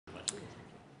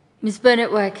Ms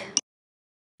Burnett-Wake.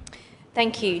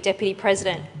 Thank you, Deputy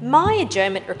President. My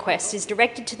adjournment request is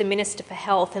directed to the Minister for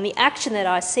Health, and the action that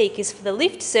I seek is for the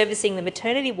lift servicing the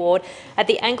maternity ward at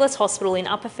the Angliss Hospital in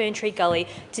Upper Ferntree Gully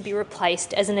to be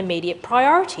replaced as an immediate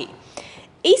priority.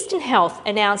 Eastern Health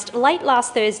announced late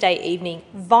last Thursday evening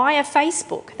via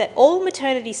Facebook that all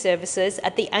maternity services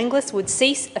at the Angliss would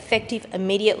cease effective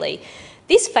immediately.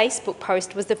 This Facebook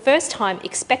post was the first time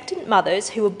expectant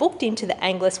mothers who were booked into the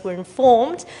Angliss were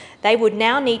informed they would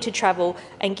now need to travel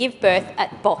and give birth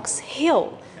at Box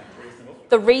Hill.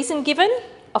 The reason given?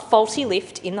 A faulty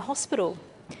lift in the hospital.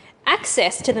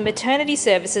 Access to the maternity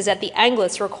services at the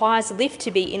Angliss requires the lift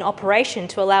to be in operation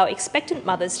to allow expectant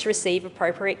mothers to receive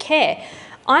appropriate care.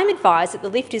 I'm advised that the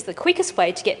lift is the quickest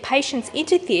way to get patients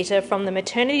into theatre from the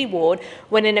maternity ward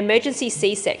when an emergency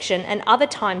C-section and other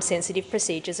time-sensitive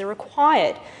procedures are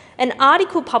required. An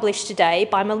article published today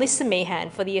by Melissa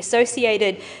Meehan for the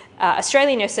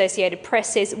Australian Associated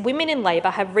Press says women in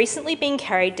labour have recently been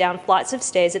carried down flights of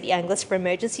stairs at the Angliss for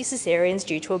emergency caesareans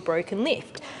due to a broken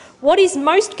lift. What is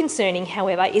most concerning,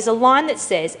 however, is a line that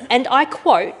says, and I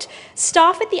quote,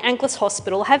 "Staff at the Angliss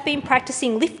Hospital have been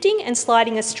practising lifting and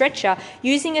sliding a stretcher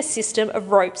using a system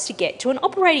of ropes to get to an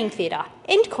operating theatre,"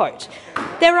 end quote.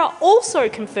 There are also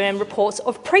confirmed reports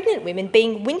of pregnant women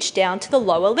being winched down to the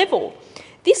lower level.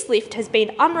 This lift has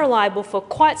been unreliable for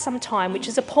quite some time, which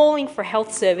is appalling for a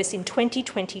health service in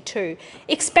 2022.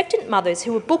 Expectant mothers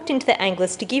who were booked into the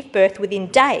Angliss to give birth within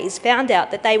days found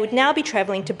out that they would now be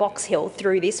travelling to Box Hill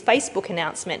through this Facebook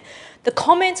announcement. The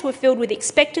comments were filled with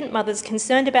expectant mothers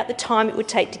concerned about the time it would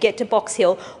take to get to Box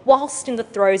Hill whilst in the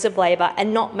throes of labour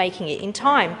and not making it in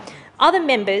time. Other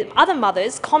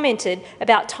mothers commented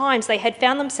about times they had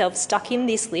found themselves stuck in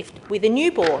this lift with a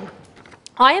newborn.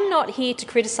 I am not here to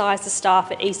criticise the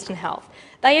staff at Eastern Health.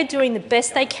 They are doing the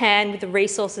best they can with the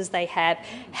resources they have.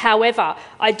 However,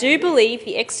 I do believe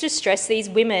the extra stress these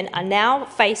women are now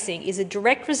facing is a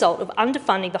direct result of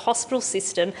underfunding the hospital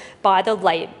system by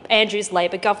the Andrews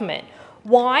Labor government.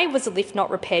 Why was the lift not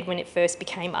repaired when it first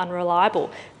became unreliable?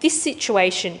 This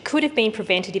situation could have been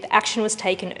prevented if action was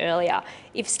taken earlier.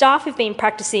 If staff have been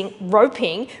practising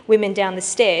roping women down the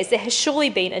stairs, there has surely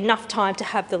been enough time to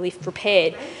have the lift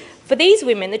repaired. For these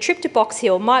women, the trip to Box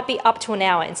Hill might be up to an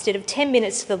hour instead of 10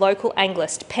 minutes to the local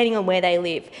Angliss, depending on where they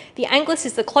live. The Angliss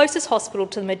is the closest hospital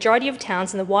to the majority of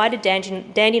towns in the wider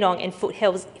Dandenong and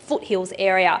Foothills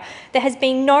area. There has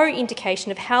been no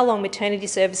indication of how long maternity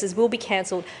services will be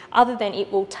cancelled, other than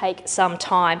it will take some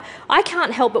time. I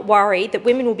can't help but worry that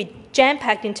women will be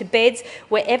jam-packed into beds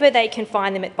wherever they can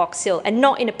find them at Box Hill and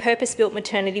not in a purpose-built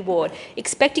maternity ward.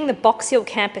 Expecting the Box Hill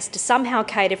campus to somehow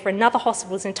cater for another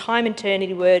hospital's entire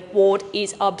maternity ward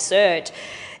is absurd.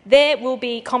 There will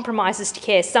be compromises to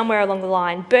care somewhere along the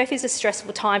line. Birth is a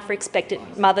stressful time for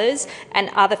expectant mothers and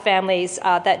other families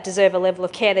that deserve a level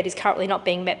of care that is currently not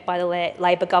being met by the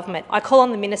Labor government. I call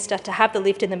on the Minister to have the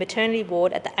lift in the maternity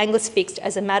ward at the Angliss fixed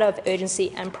as a matter of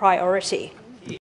urgency and priority.